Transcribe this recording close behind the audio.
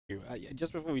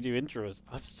just before we do intros,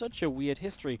 I have such a weird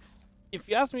history. If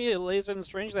you ask me Elazer and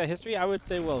Strange their history, I would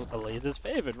say, well, Elazer's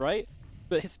favored, right?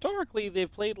 But historically,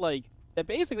 they've played like, they're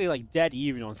basically like dead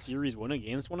even on Series 1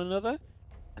 against one another.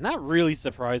 And that really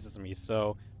surprises me,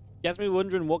 so gets me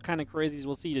wondering what kind of crazies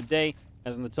we'll see today.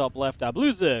 As in the top left,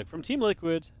 Elazer from Team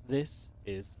Liquid. This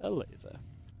is Elazer.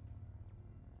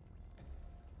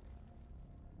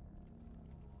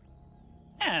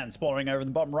 And spawning over in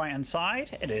the bottom right-hand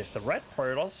side, it is the red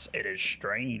Protoss. It is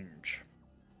Strange.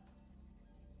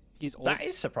 He's also... That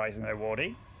is surprising though,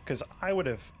 Wardy, because I would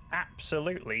have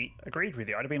absolutely agreed with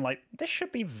you. I'd have been like, this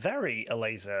should be very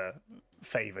Elazer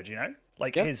favored, you know?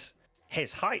 Like,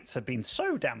 his heights have been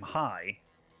so damn high.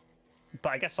 But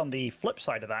I guess on the flip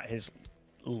side of that, his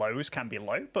lows can be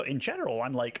low. But in general,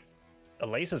 I'm like,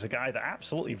 Elazer's a guy that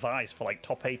absolutely vies for like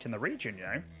top 8 in the region, you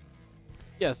know?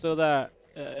 Yeah, so that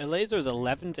Elazer is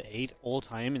 11-8 all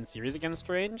time in series against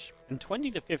Strange, and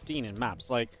 20-15 in maps.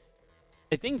 Like,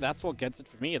 I think that's what gets it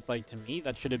for me. It's like, to me,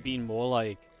 that should have been more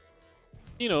like,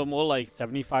 you know, more like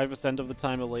 75% of the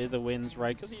time Elazer wins,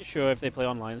 right? Because you're sure if they play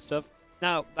online and stuff.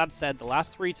 Now, that said, the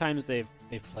last 3 times they've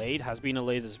played has been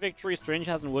Elazer's victory. Strange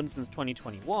hasn't won since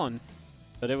 2021.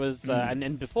 But it was,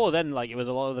 and before then, like, it was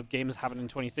a lot of the games happened in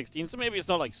 2016, so maybe it's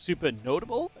not, like, super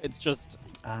notable. It's just,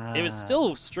 it was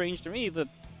still strange to me that,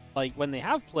 like, when they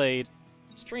have played,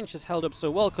 Strange has held up so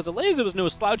well, because Elazer was no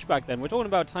slouch back then. We're talking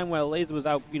about a time where Elazer was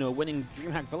out, you know, winning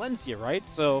DreamHack Valencia, right?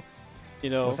 So, you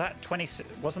know... wasn't that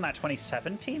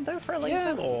 2017, though, for Elazer?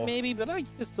 Yeah, or... maybe, but like,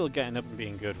 he's still getting up and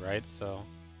being good, right? So...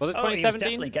 Was it Oh,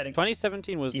 2017? was getting...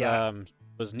 2017 was,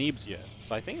 was Neeb's year,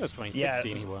 so I think it was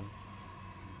 2016 he won.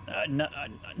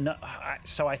 No,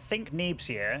 so I think Neeb's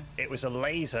year, it was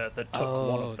Elazer that took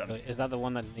one of them. Is that the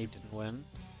one that Neeb didn't win?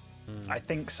 I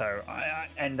think so.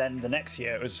 And then the next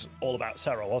year, it was all about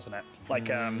Serral, wasn't it? Like,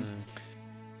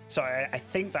 so I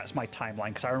think that's my timeline,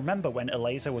 because I remember when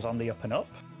Elazer was on the up and up,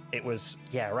 it was,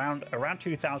 yeah, around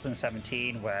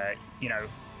 2017, where, you know,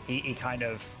 he kind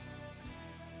of...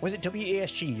 Was it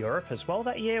WESG Europe as well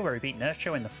that year, where he beat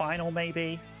Nurture in the final,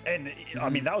 maybe? And, I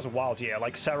mean, that was a wild year.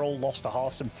 Like, Serral lost to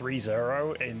Hearthstone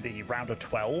 3-0 in the round of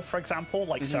 12, for example.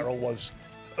 Like, Serral was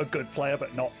a good player,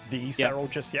 but not the Serral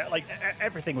just yet. Like,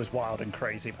 everything was wild and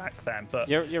crazy back then. But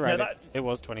you're right. It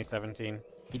was 2017.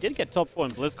 He did get top 4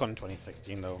 in BlizzCon in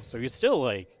 2016, though. So he's still,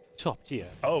 like, top tier.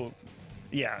 Oh,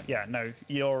 yeah, no,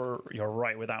 you're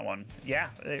right with that one. Yeah,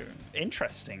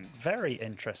 interesting, very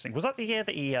interesting. Was that the year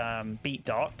that he beat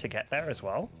Dark to get there as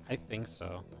well? I think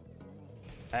so.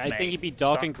 I think he beat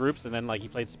Dark in groups, and then like he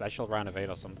played special round of 8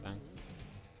 or something.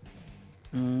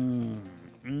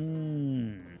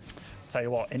 Tell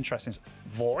you what, interesting.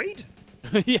 Void?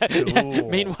 yeah.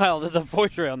 Meanwhile, there's a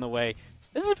Void Ray on the way.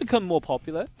 This has become more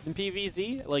popular in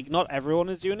PvZ. Like, not everyone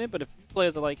is doing it, but if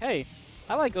players are like, hey,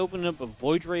 I like opening up a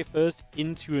Void Ray first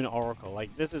into an Oracle.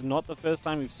 Like, this is not the first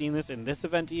time we've seen this in this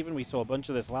event even. We saw a bunch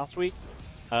of this last week.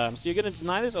 So you're going to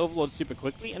deny this Overlord super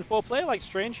quickly. And for a player like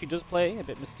Strange, who does play a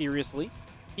bit mysteriously,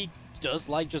 he does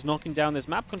like just knocking down this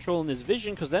map control and this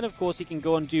vision, because then, of course, he can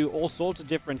go and do all sorts of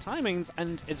different timings,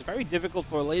 and it's very difficult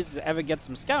for Elazer to ever get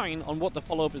some scouting on what the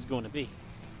follow-up is going to be.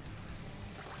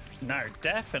 No,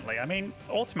 definitely. I mean,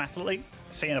 automatically,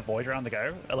 seeing a Void around the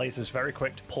go, Elazer's very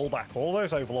quick to pull back all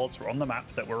those Overlords that were on the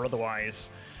map that were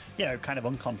otherwise, you know, kind of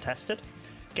uncontested.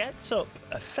 Gets up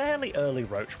a fairly early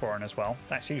Roach Warren as well.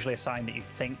 That's usually a sign that you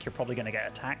think you're probably going to get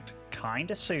attacked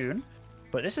kind of soon.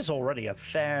 But this is already a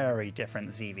very different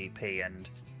ZVP, and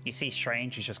you see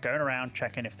Strange, he's just going around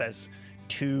checking if there's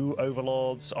 2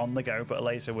 Overlords on the go, but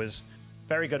Elazer was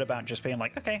very good about just being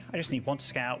like, okay, I just need 1 to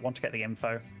scout, 1 to get the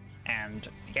info. And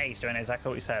yeah, he's doing exactly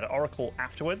what he said. Oracle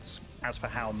afterwards. As for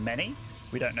how many,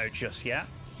 we don't know just yet.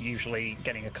 Usually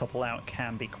getting a couple out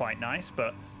can be quite nice,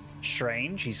 but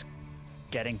Strange, he's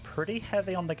getting pretty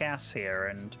heavy on the gas here.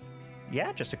 And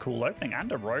yeah, just a cool opening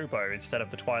and a Robo instead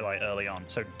of the Twilight early on.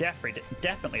 So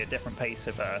definitely a different pace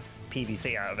of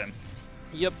PvC out of him.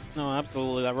 Yep, no,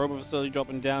 absolutely. That Robo facility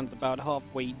dropping down is about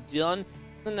halfway done.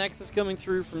 The next is coming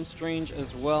through from Strange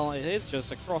as well. It is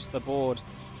just across the board.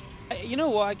 You know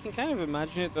what, I can kind of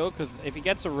imagine it though, because if he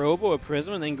gets a Robo or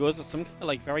Prism and then goes for some kind of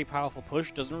like very powerful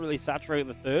push, doesn't really saturate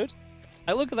the third,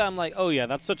 I look at that, I'm like, oh yeah,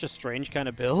 that's such a Strange kind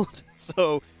of build.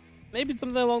 So maybe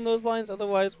something along those lines,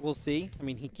 otherwise we'll see. I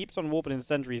mean, he keeps on warping in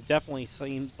sentries, definitely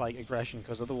seems like aggression,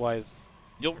 because otherwise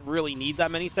you don't really need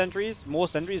that many sentries. More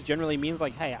sentries generally means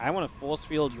like, hey, I want to force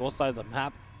field your side of the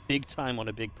map big time on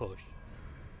a big push.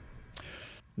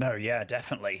 No, yeah,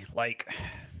 definitely. Like...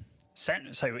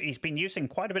 So he's been using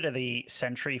quite a bit of the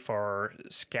Sentry for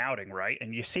scouting, right?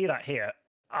 And you see that here.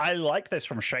 I like this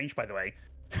from Strange, by the way.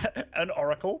 an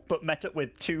oracle, but met up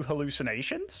with 2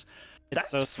 hallucinations. It's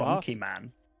That's so funky, smart.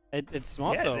 man. It's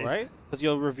smart Yeah, though, right? Because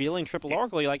you're revealing triple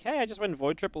oracle. You're like, hey, I just went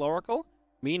void triple oracle.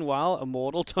 Meanwhile,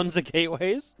 immortal, tons of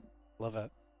gateways. Love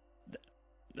it.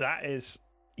 That is,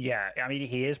 yeah. I mean,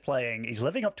 he is playing. He's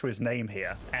living up to his name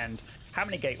here. And how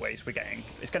many gateways we're getting?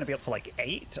 It's going to be up to like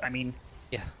 8. I mean,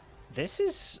 yeah. This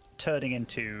is turning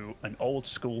into an old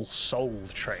school Soul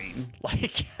train.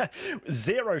 Like,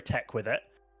 0 tech with it.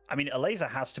 I mean, Elazer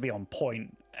has to be on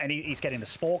point, and he's getting the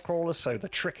spore crawlers, so the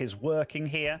trick is working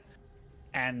here.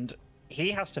 And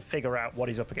he has to figure out what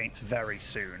he's up against very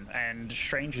soon. And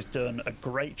Strange has done a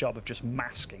great job of just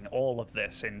masking all of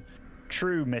this in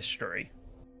true mystery.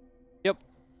 Yep.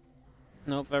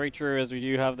 No, very true, as we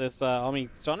do have this army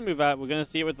starting to move out. We're going to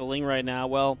see it with the Ling right now.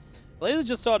 Well, Elazer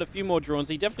just started a few more drones.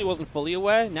 He definitely wasn't fully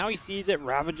aware. Now he sees it.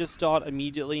 Ravagers start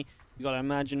immediately. You got to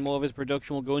imagine more of his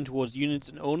production will go in towards units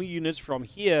and only units from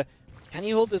here. Can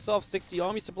he hold this off? 60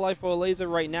 army supply for Elazer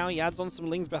right now. He adds on some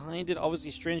Lings behind it. Obviously,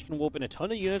 Strange can warp in a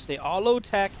ton of units. They are low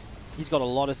tech. He's got a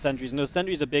lot of sentries, and those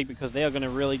sentries are big because they are going to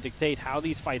really dictate how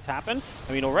these fights happen.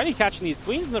 I mean, already catching these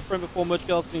queens in the front before much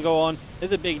else can go on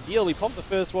is a big deal. We popped the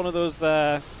first one of those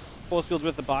force fields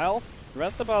with the Bile. The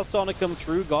rest of the Bile's starting to come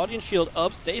through. Guardian Shield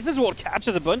up. Stasis Ward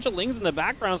catches a bunch of Lings in the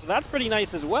background, so that's pretty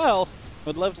nice as well.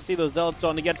 Would love to see those Zealots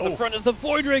starting to get to the front as the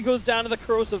Void Ray goes down to the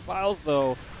corrosive vials,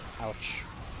 though. Ouch.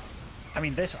 I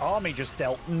mean, this army just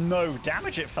dealt no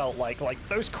damage, it felt like. Like,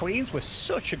 those queens were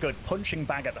such a good punching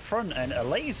bag at the front, and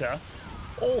Elazer,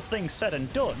 all things said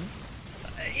and done,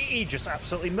 he just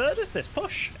absolutely murders this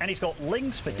push. And he's got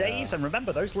Lings for days, and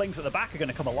remember, those Lings at the back are going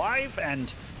to come alive,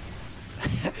 and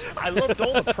I loved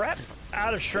all the prep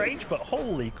out of Strange, but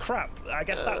holy crap, I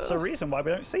guess that's the reason why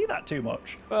we don't see that too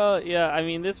much. Well, yeah, I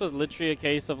mean, this was literally a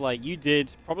case of, like, you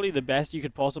did probably the best you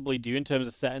could possibly do in terms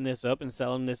of setting this up and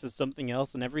selling this as something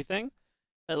else and everything.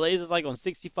 Elazer's, like, on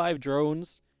 65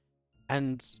 drones,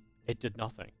 and it did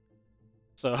nothing.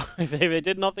 So, if it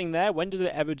did nothing there, when did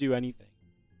it ever do anything?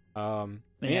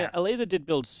 Yeah, Elazer did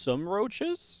build some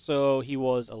roaches, so he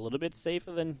was a little bit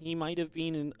safer than he might have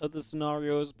been in other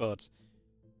scenarios, but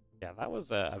yeah, that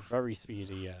was a very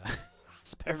speedy,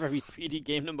 very speedy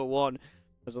game number 1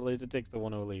 as Elazer takes the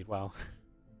 1-0 lead. Wow.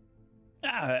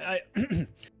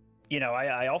 You know,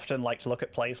 I often like to look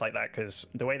at plays like that because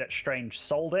the way that Strange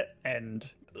sold it and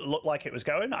looked like it was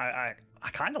going, I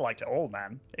kind of liked it all,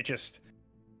 man. It just...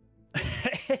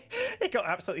 it got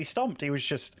absolutely stomped. He was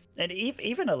just... And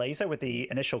even Elazer with the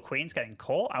initial queens getting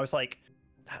caught, I was like,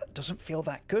 that doesn't feel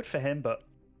that good for him, but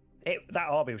that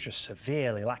army was just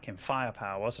severely lacking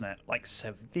firepower, wasn't it? Like,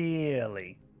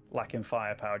 severely lacking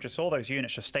firepower. Just all those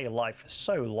units just stay alive for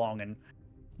so long, and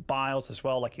Biles as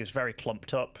well, like he was very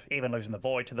clumped up, even losing the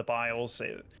Void to the Biles.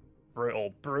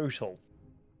 Brutal.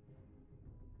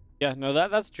 Yeah, no,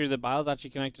 that's true. The Bile's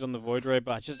actually connected on the Void Ray,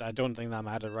 but I don't think that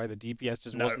mattered, right? The DPS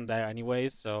just wasn't there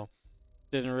anyways, so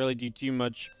didn't really do too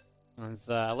much. And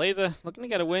Elazer looking to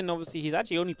get a win. Obviously, he's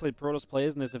actually only played Protoss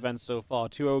players in this event so far.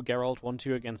 2-0 Geralt,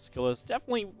 1-2 against Skillers.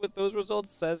 Definitely, with those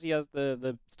results, says he has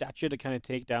the stature to kind of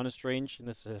take down a Strange in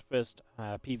this first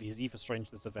PvZ for Strange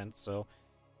this event. So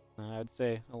I would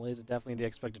say Elazer definitely the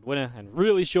expected winner, and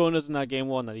really showing us in that game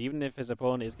 1 that even if his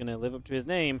opponent is going to live up to his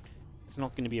name, it's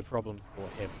not going to be a problem for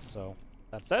him. So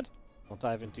that said, we'll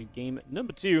dive into game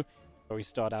number 2, where we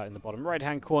start out in the bottom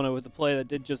right-hand corner with the player that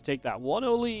did just take that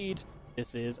 1-0 lead.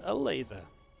 This is Elazer.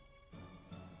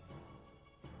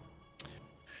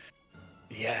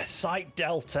 Yeah, Site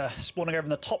Delta spawning over in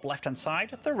the top left-hand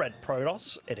side. The red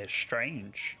Protoss. It is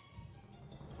Strange.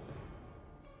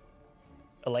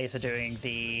 Elazer doing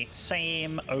the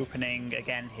same opening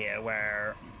again here,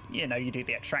 where, you know, you do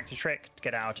the extractor trick to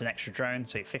get out an extra drone,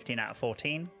 so 15 out of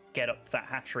 14. Get up that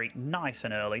hatchery nice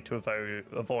and early to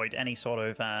avoid any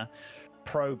sort of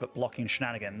probe blocking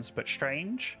shenanigans. But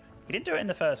Strange, he didn't do it in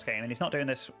the first game, and he's not doing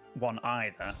this one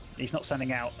either. He's not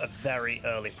sending out a very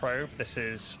early probe. This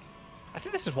is... I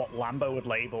think this is what Lambo would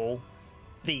label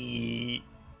the...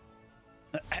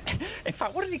 In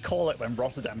fact, what did he call it when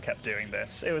Rotterdam kept doing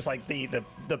this? It was like the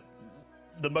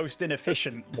most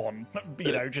inefficient one.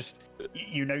 You know, just,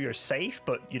 you know you're safe,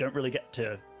 but you don't really get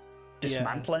to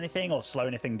dismantle anything or slow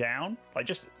anything down. Like,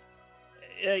 just...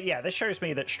 yeah, this shows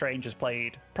me that Strange has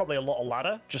played probably a lot of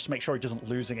ladder, just to make sure he doesn't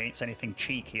lose against anything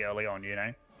cheeky early on, you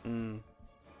know?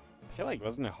 I feel like,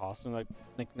 wasn't it Hostin that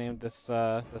nicknamed this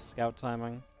this scout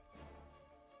timing?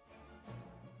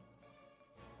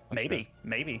 Maybe.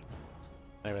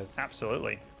 Anyways,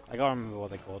 Absolutely. I can't remember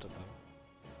what they called it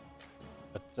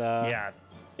though. But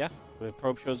yeah, the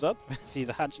probe shows up, sees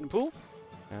a hatch in the pool,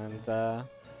 and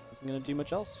isn't gonna do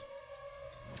much else.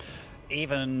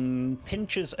 even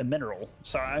pinches a mineral.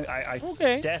 So I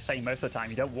dare say most of the time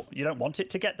you don't want it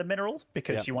to get the mineral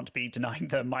because you want to be denying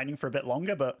the mining for a bit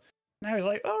longer. But now he's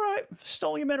like, all right,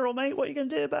 stole your mineral, mate. What are you going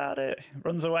to do about it?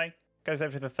 Runs away, goes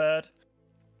over to the third.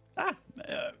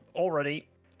 Already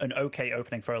an okay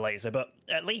opening for Elazer, but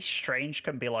at least Strange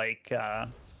can be like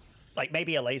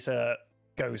maybe Elazer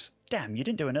goes, damn, you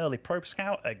didn't do an early probe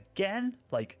scout again?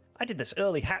 Like, I did this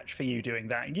early hatch for you doing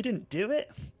that, and you didn't do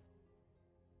it?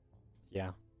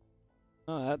 Yeah.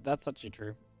 Oh, that's actually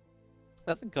true.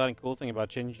 That's the kind of cool thing about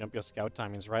changing up your scout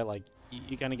timings, right? Like,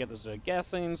 you kind of get the Zerg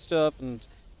guessing and stuff, and,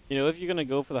 you know, if you're going to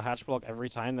go for the hatch block every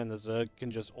time, then the Zerg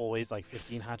can just always, like,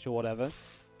 15 hatch or whatever.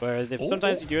 Whereas if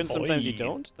sometimes you do and sometimes you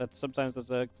don't, that sometimes the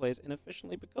Zerg plays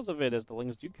inefficiently because of it, as the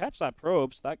Lings do catch that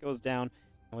probe, so that goes down,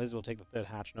 and Liz will take the third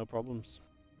hatch, no problems.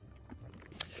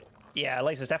 Yeah,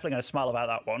 Lazer's definitely going to smile about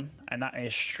that one, and that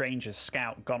is Strange's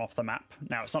scout gone off the map.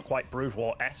 Now, it's not quite Brood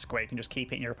War-esque, where you can just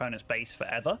keep it in your opponent's base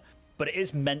forever, but it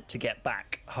is meant to get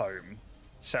back home.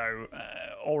 So,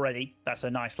 already, that's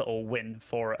a nice little win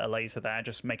for Elazer there,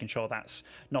 just making sure that's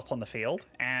not on the field.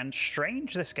 And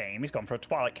Strange this game, he's gone for a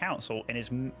Twilight Council in his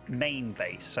main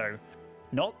base, so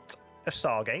not a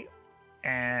Stargate.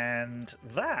 And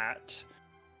that,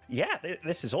 yeah,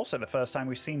 this is also the first time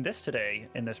we've seen this today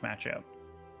in this matchup.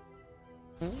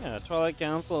 Yeah, Twilight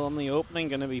Council on the opening,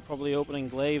 going to be probably opening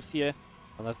Glaives here,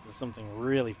 unless there's something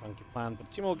really funky planned.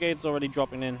 But 2 more gates already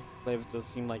dropping in. Glaives does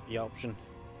seem like the option,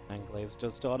 and Glaives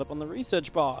does start up on the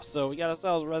research bar. So we got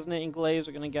ourselves Resonating Glaives.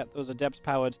 We're going to get those Adepts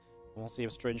powered, and we'll see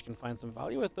if Strange can find some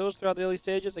value with those throughout the early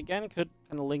stages. Again, could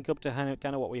kind of link up to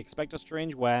kind of what we expect of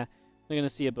Strange, where they're going to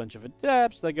see a bunch of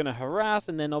Adepts, they're going to harass,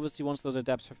 and then obviously once those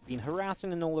Adepts have been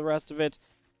harassing and all the rest of it,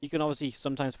 you can obviously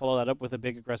sometimes follow that up with a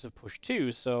big aggressive push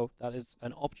too, so that is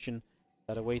an option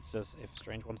that awaits us if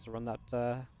Strange wants to run that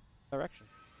direction.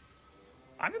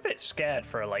 I'm a bit scared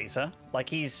for Elazer. Like,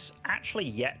 he's actually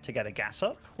yet to get a gas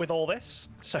up with all this,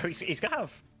 so he's going to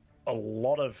have a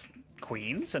lot of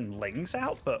Queens and Lings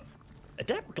out, but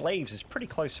Adept Glaives is pretty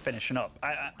close to finishing up.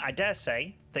 I dare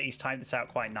say that he's timed this out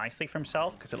quite nicely for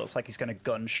himself, because it looks like he's going to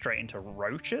gun straight into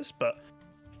Roaches, but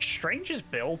Strange's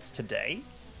builds today,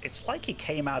 it's like he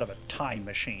came out of a time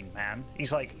machine, man.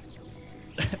 He's like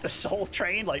the Soul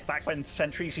Train, like back when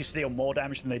sentries used to deal more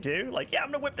damage than they do. Like, yeah,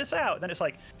 I'm gonna whip this out. And then it's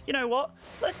like, you know what?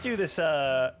 Let's do this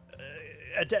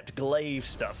Adept Glaive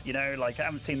stuff, you know? Like, I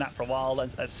haven't seen that for a while.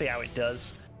 Let's see how it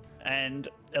does. And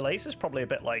Elazer's probably a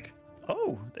bit like,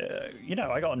 oh, you know,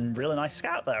 I got a really nice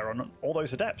scout there on all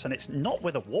those Adepts. And it's not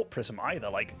with a Warp Prism either.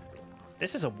 Like,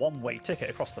 this is a one-way ticket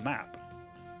across the map.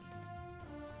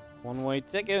 One-way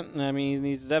ticket. I mean,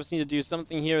 these Adepts need to do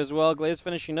something here as well. Glaives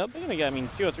finishing up. They're going to get, I mean,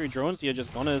 2 or 3 drones here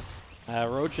just gone as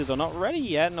Roaches are not ready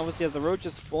yet. And obviously as the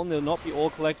Roaches spawn, they'll not be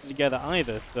all collected together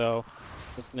either. So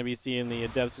just going to be seeing the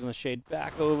Adepts going to shade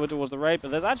back over towards the right. But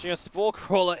there's actually a Spore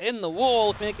Crawler in the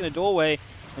wall, making a doorway.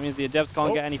 That means the Adepts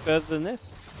can't get any further than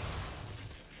this.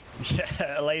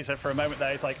 Yeah, Elazer for a moment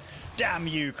there. He's like, damn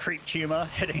you, creep tumor,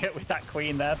 hitting it with that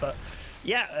Queen there. But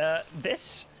yeah,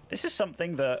 this is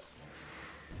something that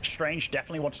Strange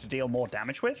definitely wanted to deal more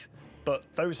damage with, but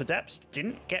those Adepts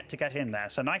didn't get in there.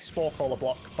 So nice Spore Crawler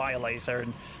block by Elazer,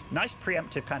 and nice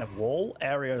preemptive kind of wall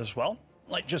area as well.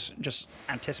 Like just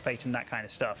anticipating that kind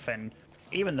of stuff. And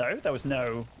even though there was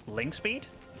no Ling speed,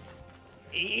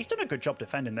 he's done a good job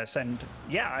defending this. And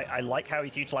yeah, I like how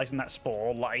he's utilizing that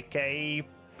Spore like a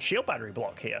shield battery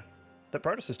block here that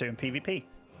Protoss is doing PvP.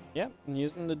 Yeah, and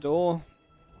using the door.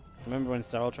 Remember when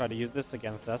Cyril tried to use this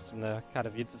against us in the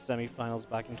Katowice semi-finals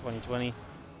back in 2020?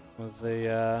 Was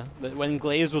when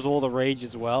Glaives was all the rage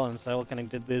as well, and Cyril kind of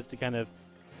did this to kind of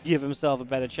give himself a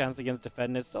better chance against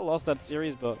defending it. Still lost that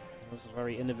series, but it was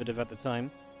very innovative at the time.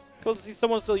 Cool to see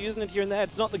someone still using it here and there.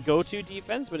 It's not the go-to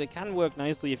defense, but it can work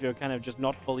nicely if you're kind of just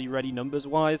not fully ready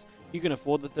numbers-wise. You can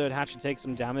afford the third hatch to take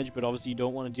some damage, but obviously you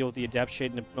don't want to deal with the Adept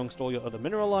shading amongst all your other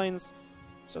mineral lines.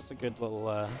 It's just a good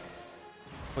little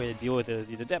way to deal with it as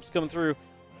these Adepts come through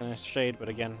and shade, but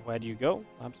again, where do you go?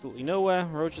 Absolutely nowhere.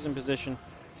 Roach is in position,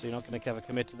 so you're not going to ever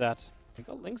commit to that. We've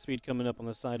got Link Speed coming up on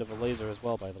the side of Elazer as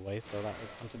well, by the way, so that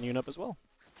is continuing up as well.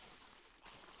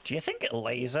 Do you think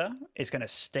Elazer is going to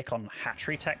stick on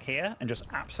hatchery tech here and just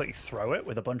absolutely throw it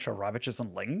with a bunch of Ravagers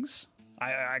and Lings?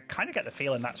 I kind of get the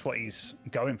feeling that's what he's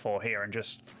going for here, and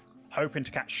just hoping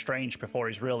to catch Strange before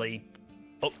he's really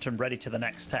upped and ready to the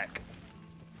next tech.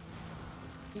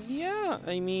 Yeah,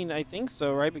 I mean, I think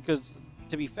so, right? Because,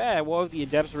 to be fair, what have the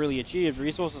Adepts really achieved?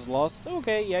 Resources lost?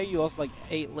 Okay, yeah, you lost like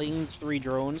 8 Lings, 3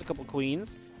 drones, a couple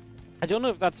Queens. I don't know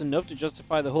if that's enough to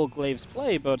justify the whole Glaives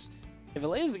play, but if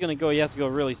Elazer's going to go, he has to go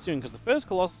really soon, because the first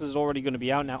Colossus is already going to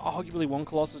be out now. Arguably, one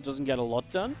Colossus doesn't get a lot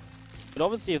done. But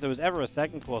obviously, if there was ever a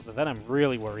second Colossus, then I'm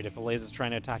really worried if Elazer's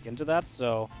trying to attack into that.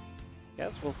 So, I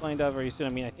guess we'll find out very soon. I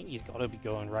mean, I think he's got to be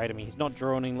going right. I mean, he's not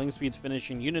droning, link speed's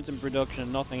finishing, units in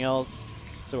production, nothing else.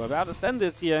 So we're about to send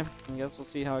this here. I guess we'll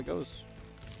see how it goes.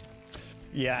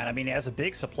 Yeah, and I mean, he has a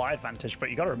big supply advantage, but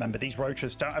you got to remember, these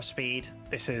Roaches don't have speed.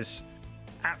 This is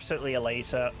absolutely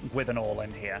Elazer with an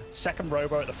all-in here. Second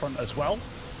Robo at the front as well.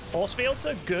 Force fields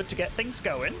are good to get things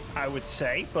going, I would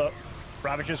say, but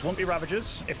Ravagers won't be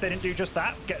Ravagers if they didn't do just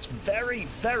that. Gets very,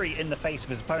 very in the face of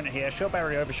his opponent here.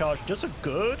 Shellberry Overcharge does a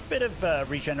good bit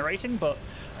of regenerating, but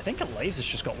I think Elazer's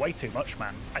just got way too much,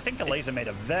 man. I think Elazer made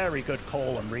a very good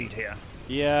call and read here.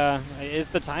 Yeah,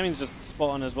 the timing's just spot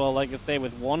on as well. Like I say,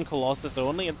 with one Colossus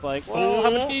only, it's like, well, how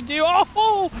much can you do?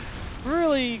 Oh!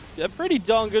 Really, a pretty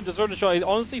darn good distorted shot. I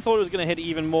honestly thought it was going to hit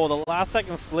even more. The last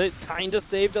second split kind of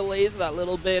saved Elazer that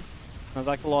little bit. As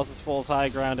that Colossus falls high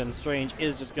ground, and Strange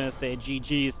is just going to say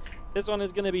GG's. This one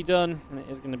is going to be done, and it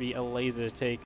is going to be Elazer to take